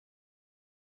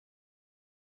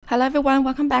Hello everyone,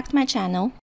 welcome back to my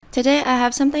channel. Today I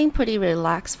have something pretty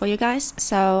relaxed for you guys.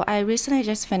 So I recently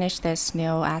just finished this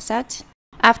new asset.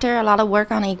 After a lot of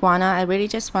work on Iguana, I really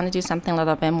just want to do something a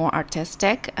little bit more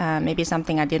artistic. Maybe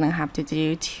something I didn't have to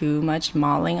do too much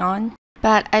modeling on.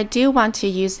 But I do want to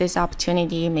use this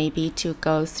opportunity maybe to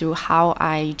go through how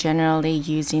I generally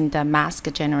using the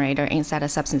mask generator inside a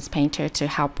Substance Painter to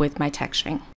help with my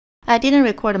texturing. I didn't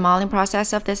record the modeling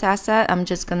process of this asset. I'm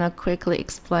just gonna quickly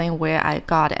explain where I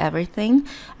got everything.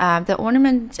 The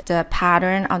ornament, the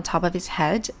pattern on top of his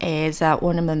head is an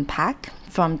ornament pack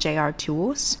from JR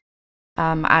Tools.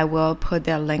 I will put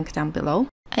their link down below.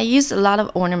 I use a lot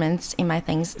of ornaments in my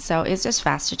things, so it's just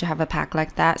faster to have a pack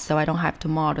like that so I don't have to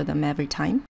model them every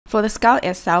time. For the skull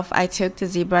itself, I took the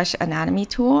ZBrush anatomy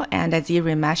tool and I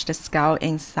Z-remeshed the skull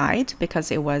inside because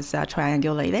it was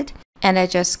triangulated. And I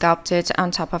just sculpted on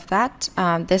top of that.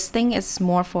 This thing is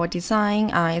more for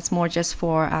design. It's more just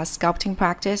for sculpting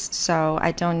practice, so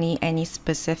I don't need any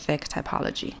specific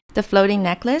typology. The floating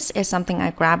necklace is something I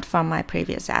grabbed from my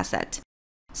previous asset.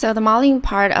 So the modeling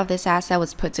part of this asset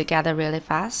was put together really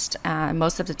fast.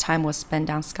 Most of the time was spent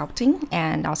on sculpting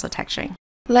and also texturing.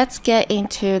 Let's get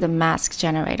into the mask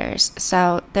generators.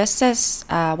 So this is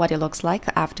what it looks like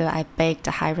after I baked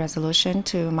a high resolution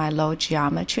to my low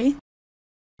geometry.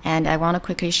 And I want to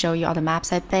quickly show you all the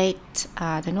maps I baked,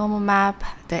 the normal map,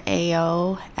 the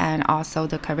AO, and also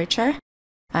the curvature.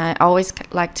 I always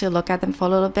like to look at them for a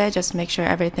little bit, just make sure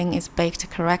everything is baked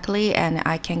correctly and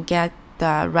I can get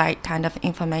the right kind of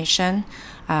information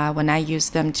when I use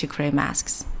them to create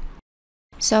masks.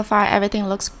 So far, everything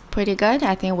looks pretty good.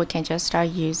 I think we can just start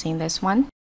using this one.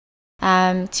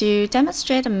 To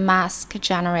demonstrate a mask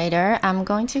generator, I'm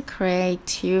going to create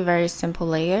two very simple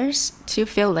layers, two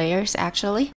fill layers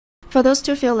actually. For those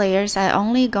two fill layers, I'm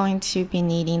only going to be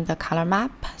needing the color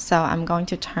map, so I'm going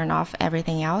to turn off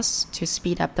everything else to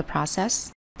speed up the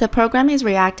process. The program is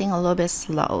reacting a little bit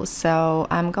slow, so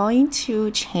I'm going to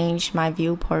change my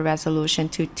viewport resolution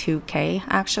to 2K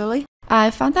actually. I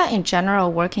found that in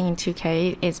general, working in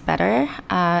 2K is better.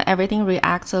 Everything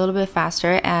reacts a little bit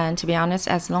faster, and to be honest,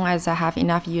 as long as I have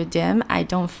enough UDIM, I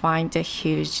don't find a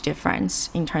huge difference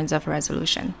in terms of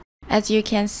resolution. As you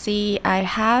can see, I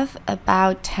have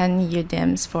about 10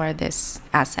 UDIMs for this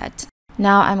asset.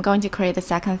 Now I'm going to create the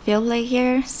second fill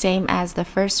layer, same as the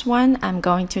first one. I'm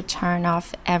going to turn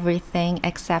off everything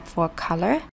except for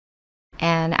color.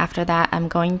 And after that, I'm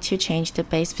going to change the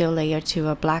base fill layer to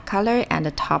a black color and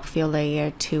the top fill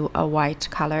layer to a white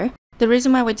color. The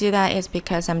reason why we do that is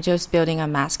because I'm just building a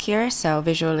mask here, so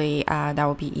visually that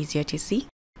will be easier to see.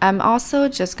 I'm also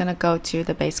just gonna go to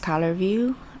the base color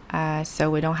view, so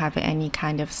we don't have any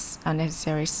kind of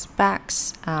unnecessary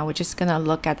specks. We're just gonna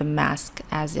look at the mask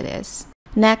as it is.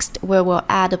 Next, we will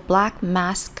add a black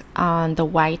mask on the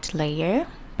white layer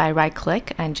by right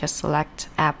click and just select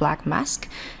add black mask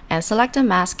and select a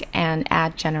mask and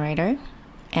add generator,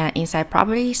 and inside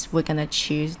properties we're gonna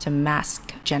choose the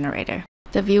mask generator.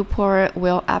 The viewport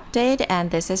will update,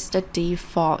 and this is the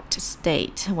default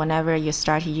state whenever you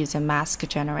start to use a mask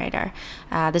generator.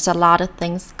 There's a lot of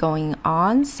things going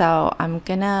on, so I'm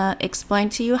gonna explain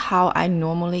to you how I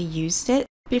normally use it.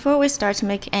 Before we start to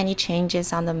make any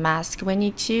changes on the mask, we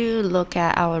need to look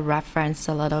at our reference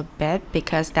a little bit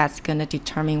because that's going to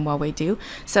determine what we do.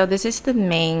 So this is the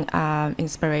main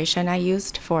inspiration I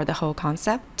used for the whole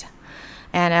concept.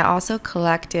 And I also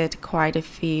collected quite a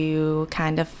few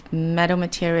kind of metal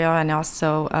material and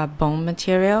also bone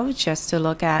material just to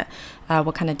look at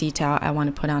what kind of detail I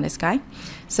want to put on this guy.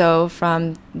 So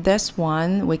from this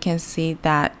one, we can see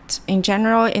that in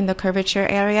general in the curvature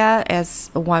area it's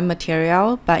one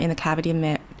material, but in the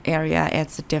cavity area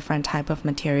it's a different type of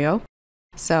material.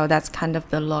 So that's kind of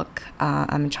the look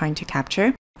I'm trying to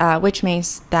capture. Which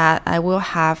means that I will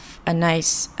have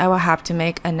to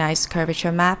make a nice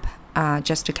curvature map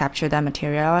just to capture that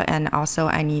material, and also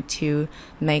I need to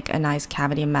make a nice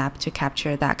cavity map to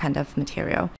capture that kind of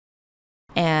material.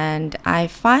 And I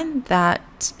find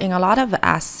that in a lot of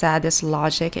assets this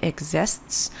logic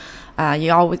exists.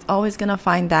 You're always gonna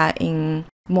find that in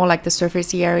more like the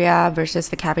surface area versus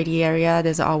the cavity area,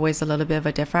 there's always a little bit of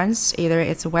a difference. Either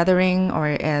it's weathering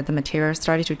or the material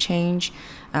started to change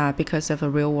because of the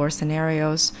real world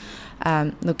scenarios.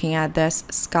 Looking at this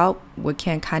sculpt, we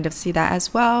can kind of see that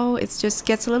as well. It just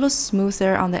gets a little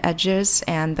smoother on the edges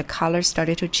and the color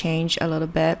started to change a little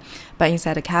bit. But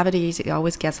inside the cavities, it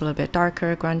always gets a little bit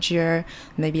darker, grungier,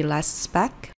 maybe less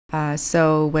speck.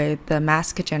 So with the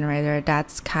mask generator,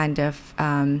 that's kind of,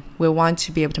 we want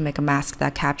to be able to make a mask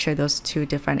that captures those two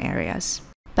different areas.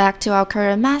 Back to our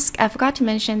current mask, I forgot to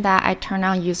mention that I turned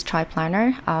on use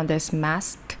triplanar on this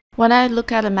mask. When I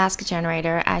look at a mask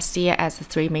generator, I see it as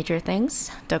three major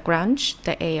things: the grunge,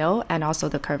 the AO, and also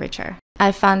the curvature.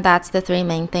 I found that the three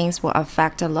main things will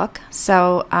affect the look,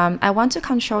 so I want to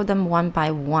control them one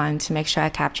by one to make sure I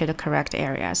capture the correct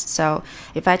areas. So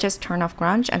if I just turn off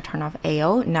grunge and turn off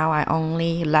AO, now I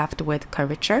only left with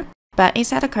curvature. But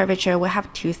inside the curvature, we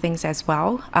have two things as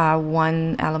well.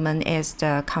 One element is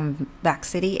the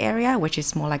convexity area, which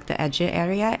is more like the edge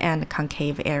area, and the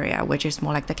concave area, which is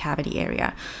more like the cavity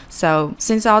area. So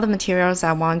since all the materials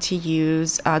I want to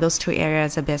use those two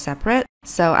areas a bit separate,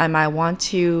 so I might want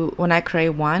to, when I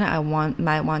create one,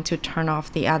 might want to turn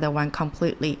off the other one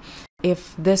completely.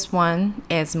 If this one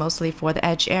is mostly for the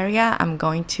edge area, I'm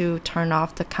going to turn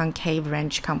off the concave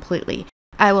range completely.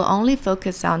 I will only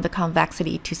focus on the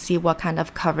convexity to see what kind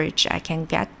of coverage I can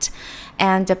get.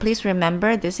 And please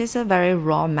remember, this is a very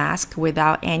raw mask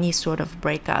without any sort of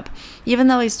breakup. Even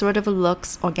though it sort of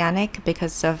looks organic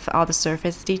because of all the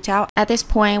surface detail, at this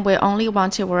point, we only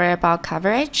want to worry about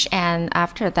coverage. And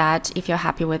after that, if you're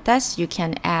happy with this, you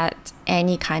can add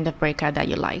any kind of breakup that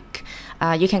you like.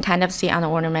 You can kind of see on the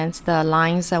ornaments, the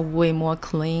lines are way more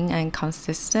clean and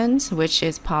consistent, which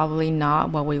is probably not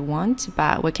what we want,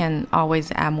 but we can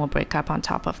always add more breakup on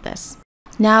top of this.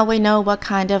 Now we know what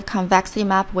kind of convexity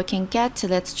map we can get.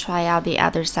 Let's try out the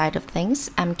other side of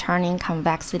things. I'm turning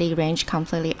convexity range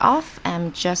completely off.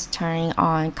 I'm just turning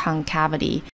on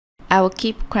concavity. I will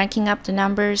keep cranking up the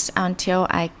numbers until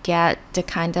I get the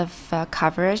kind of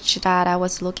coverage that I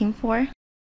was looking for.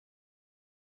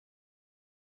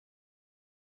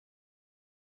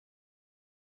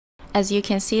 As you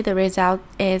can see, the result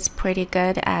is pretty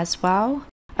good as well.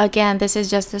 Again, this is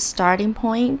just the starting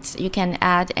point. You can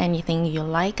add anything you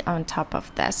like on top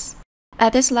of this.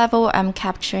 At this level, I'm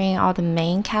capturing all the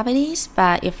main cavities,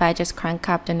 but if I just crank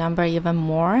up the number even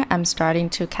more, I'm starting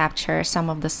to capture some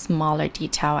of the smaller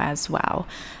detail as well.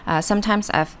 Sometimes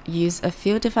I've used a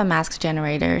few different mask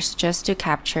generators just to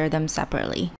capture them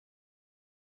separately.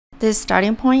 This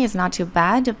starting point is not too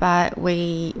bad, but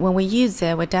when we use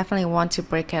it, we definitely want to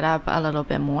break it up a little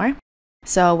bit more.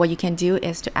 So what you can do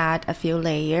is to add a few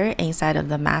layers inside of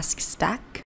the mask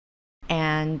stack.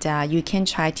 And you can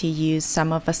try to use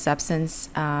some of the substance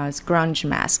grunge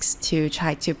masks to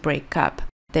try to break up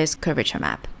this curvature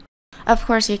map. Of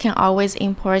course, you can always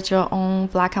import your own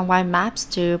black and white maps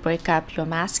to break up your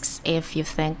masks if you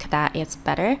think that it's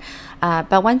better.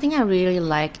 But one thing I really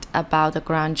liked about the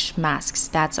grunge masks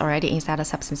that's already inside the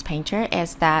Substance Painter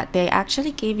is that they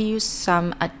actually give you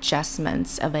some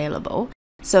adjustments available.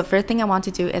 So first thing I want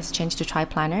to do is change to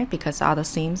tri-planar because of all the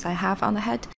seams I have on the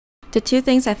head. The two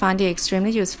things I find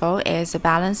extremely useful is the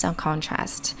balance and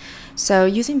contrast. So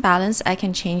using balance, I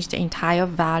can change the entire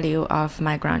value of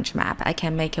my grunge map. I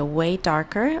can make it way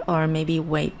darker or maybe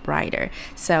way brighter.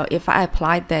 So if I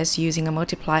apply this using a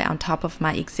multiply on top of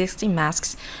my existing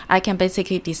masks, I can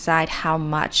basically decide how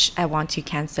much I want to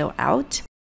cancel out.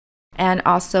 And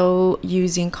also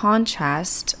using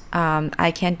contrast,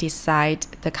 I can decide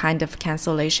the kind of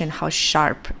cancellation, how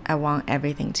sharp I want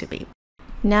everything to be.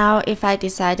 Now, if I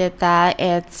decided that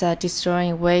it's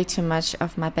destroying way too much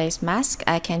of my base mask,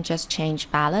 I can just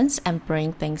change balance and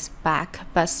bring things back,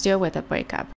 but still with a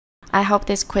breakup. I hope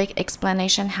this quick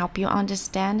explanation helped you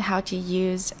understand how to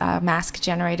use a mask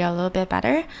generator a little bit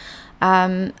better.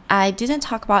 I didn't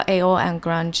talk about AO and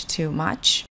grunge too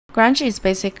much. Grunge is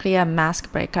basically a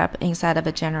mask breakup inside of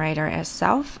the generator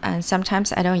itself, and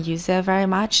sometimes I don't use it very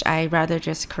much. I rather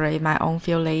just create my own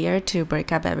fill layer to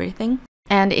break up everything.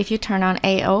 And if you turn on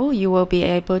AO, you will be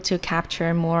able to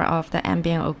capture more of the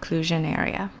ambient occlusion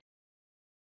area.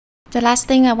 The last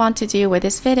thing I want to do with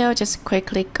this video, just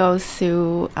quickly go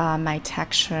through my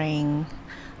texturing,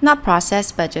 not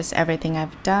process, but just everything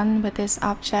I've done with this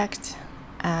object.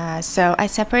 So I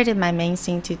separated my main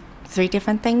scene to three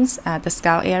different things, the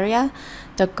skull area,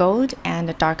 the gold, and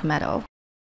the dark metal.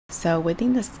 So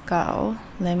within the skull,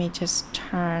 let me just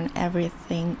turn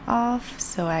everything off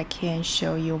so I can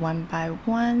show you one by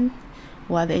one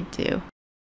what they do.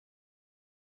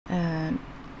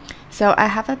 So I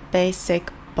have a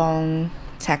basic bone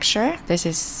texture. This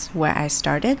is where I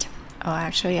started. Oh,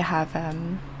 actually I have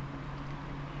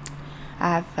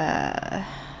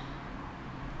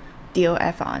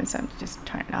DOF on, so I'm just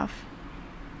turn it off.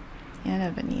 And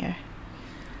a veneer.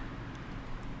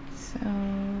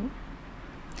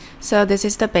 So this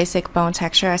is the basic bone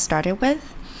texture I started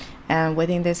with, and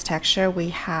within this texture we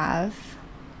have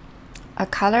a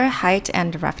color, height,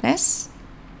 and roughness.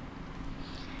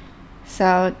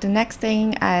 So the next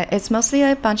thing, it's mostly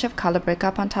a bunch of color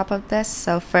breakup on top of this.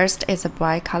 So first is a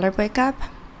bright color breakup,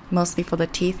 mostly for the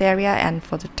teeth area and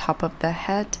for the top of the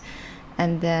head.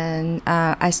 And then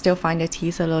I still find the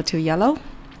teeth a little too yellow,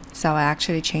 so I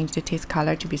actually changed the teeth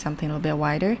color to be something a little bit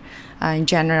whiter. In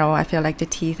general, I feel like the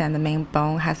teeth and the main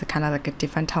bone has a kind of like a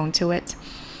different tone to it.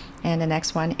 And the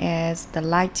next one is the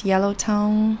light yellow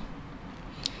tone,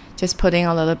 just putting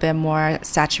a little bit more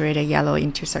saturated yellow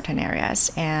into certain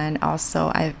areas. And also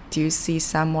I do see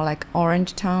some more like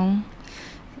orange tone,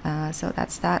 so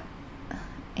that's that.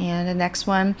 And the next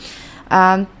one,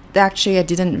 actually I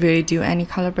didn't really do any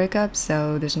color breakup,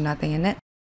 so there's nothing in it.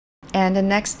 And the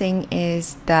next thing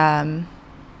is the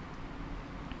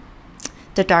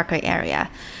darker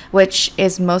area, which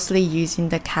is mostly using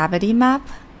the cavity map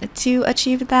to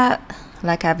achieve that,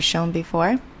 like I've shown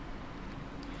before.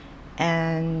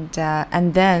 And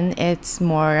then it's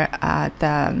more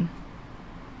the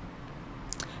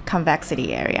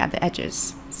convexity area, the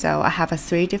edges. So I have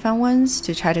 3 different ones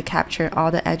to try to capture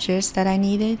all the edges that I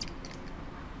needed.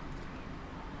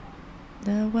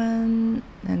 The one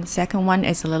and the second one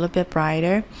is a little bit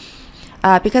brighter,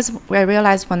 because I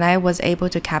realized when I was able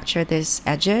to capture these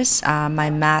edges, my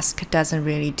mask doesn't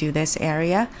really do this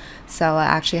area, so I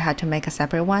actually had to make a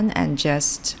separate one and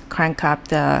just crank up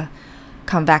the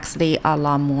convexity a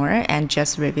lot more and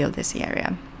just reveal this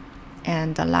area.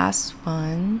 And the last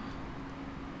one,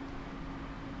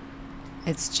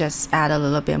 it's just add a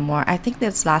little bit more. I think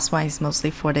this last one is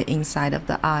mostly for the inside of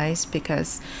the eyes,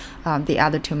 because the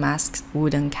other 2 masks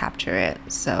wouldn't capture it,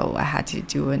 so I had to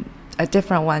do a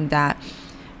different one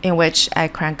in which I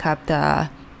crank up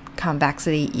the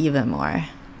convexity even more.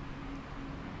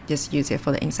 Just use it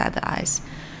for the inside of the eyes.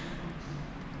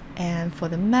 And for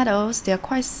the metals, they're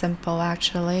quite simple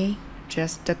actually.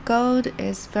 Just the gold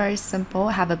is very simple.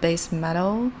 I have a base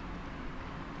metal,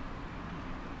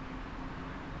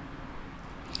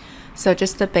 so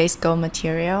just the base gold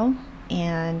material,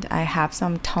 and I have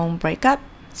some tone breakup,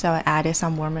 so I added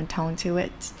some warmer tone to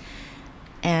it.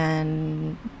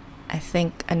 And I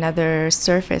think another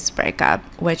surface breakup,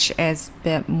 which is a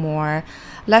bit more,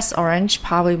 less orange,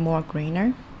 probably more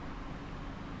greener.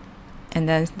 And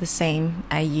then the same,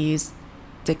 I use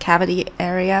the cavity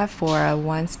area for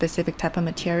one specific type of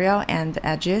material, and the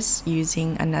edges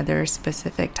using another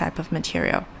specific type of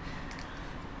material.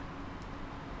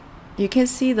 You can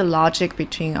see the logic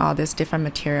between all these different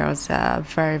materials,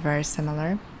 very, very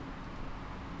similar.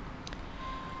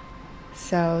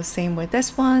 So same with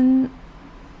this one.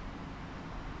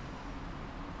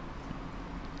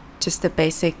 Just the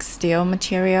basic steel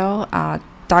material,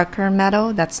 darker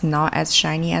metal that's not as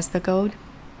shiny as the gold.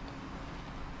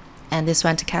 And this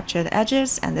one to capture the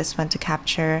edges, and this one to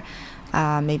capture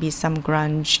maybe some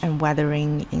grunge and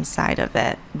weathering inside of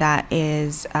it. That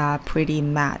is pretty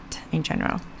matte in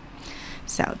general.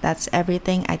 So that's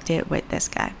everything I did with this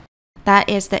guy. That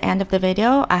is the end of the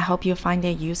video. I hope you find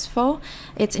it useful.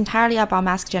 It's entirely about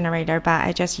mask generator, but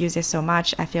I just use it so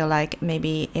much, I feel like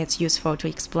maybe it's useful to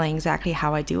explain exactly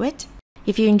how I do it.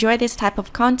 If you enjoy this type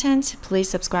of content, please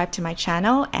subscribe to my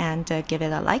channel and give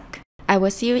it a like. I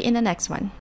will see you in the next one.